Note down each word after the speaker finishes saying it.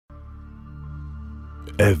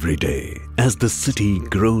Every day, as the city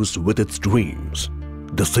grows with its dreams,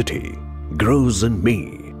 the city grows in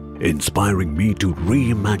me, inspiring me to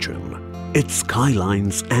reimagine its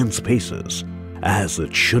skylines and spaces as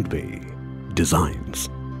it should be. Designs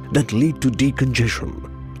that lead to decongestion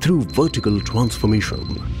through vertical transformation,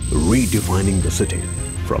 redefining the city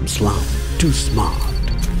from slum to smart,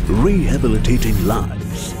 rehabilitating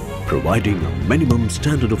lives, providing a minimum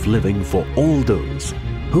standard of living for all those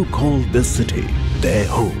who call this city their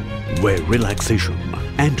home, where relaxation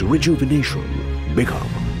and rejuvenation become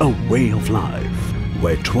a way of life,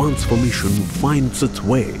 where transformation finds its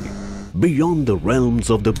way beyond the realms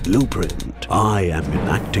of the blueprint. I am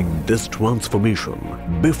enacting this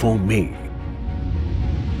transformation before me.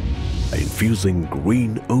 Infusing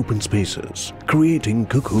green open spaces, creating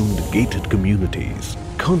cocooned gated communities,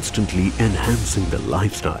 constantly enhancing the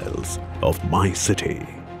lifestyles of my city.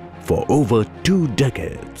 For over 2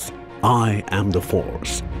 decades, I am the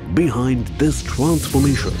force behind this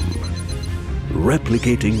transformation,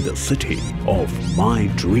 replicating the city of my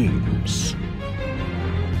dreams.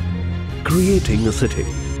 Creating a city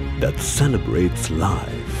that celebrates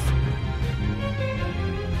life.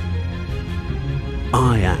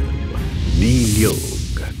 I am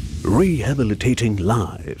NEELYOG, rehabilitating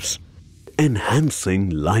lives,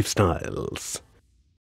 enhancing lifestyles.